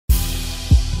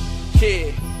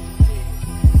Yeah,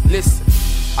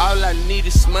 listen, all I need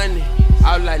is money,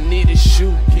 all I need is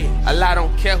you. A lot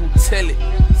don't care who tell it,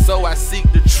 so I seek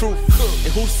the truth.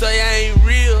 And who say I ain't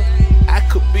real, I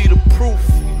could be the proof.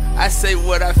 I say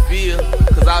what I feel,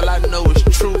 cause all I know is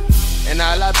truth. And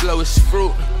all I blow is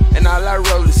fruit, and all I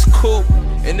roll is cool.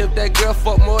 And if that girl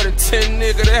fuck more than 10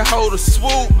 niggas, that hold a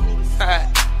swoop.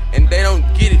 And they don't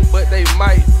get it, but they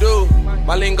might do.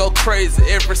 My lingo crazy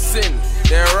every sentence,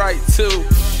 they're right too.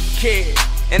 Kid,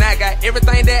 and I got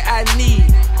everything that I need.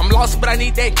 I'm lost, but I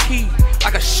need that key,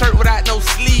 like a shirt without no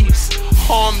sleeves.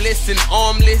 Harmless and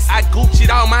armless, I Gucci'd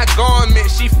all my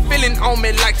garments. She feeling on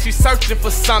me like she searching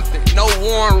for something, no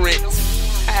warrant.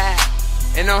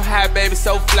 And I'm high, baby,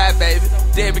 so fly, baby.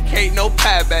 Debbie cake, no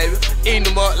pie, baby. Eating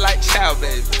them up like chow,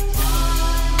 baby.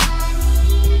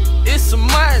 It's some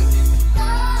money.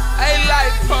 Hey,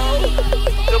 life, bro.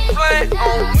 The blunt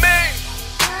on me.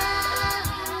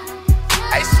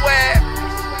 Hey, swag.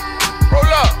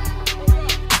 Roll up.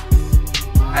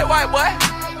 Hey, white boy.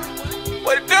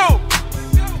 What it do?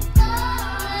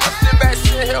 I'm sitting back,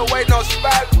 sitting here waiting on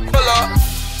somebody to pull up.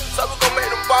 So we gon' make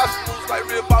them boss moves like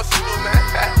real bosses do, man.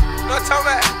 You know what I'm talking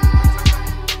about?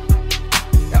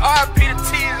 And RIP the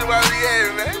T's and where we at,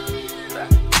 man.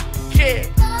 Kid.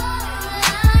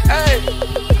 Hey.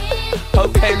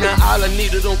 Okay, now all I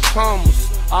need are them commas.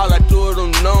 All I do are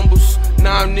them numbers.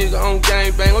 Now I'm nigga on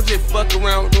gangbang, I'm just fucking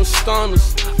around with them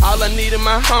stunners. All I need are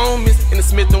my homies in the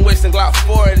Smith & Wesson Glock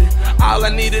 40. All I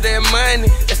need is that money,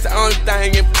 that's the only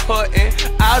thing important.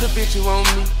 All the bitches want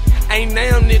me, ain't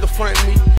damn nigga front me.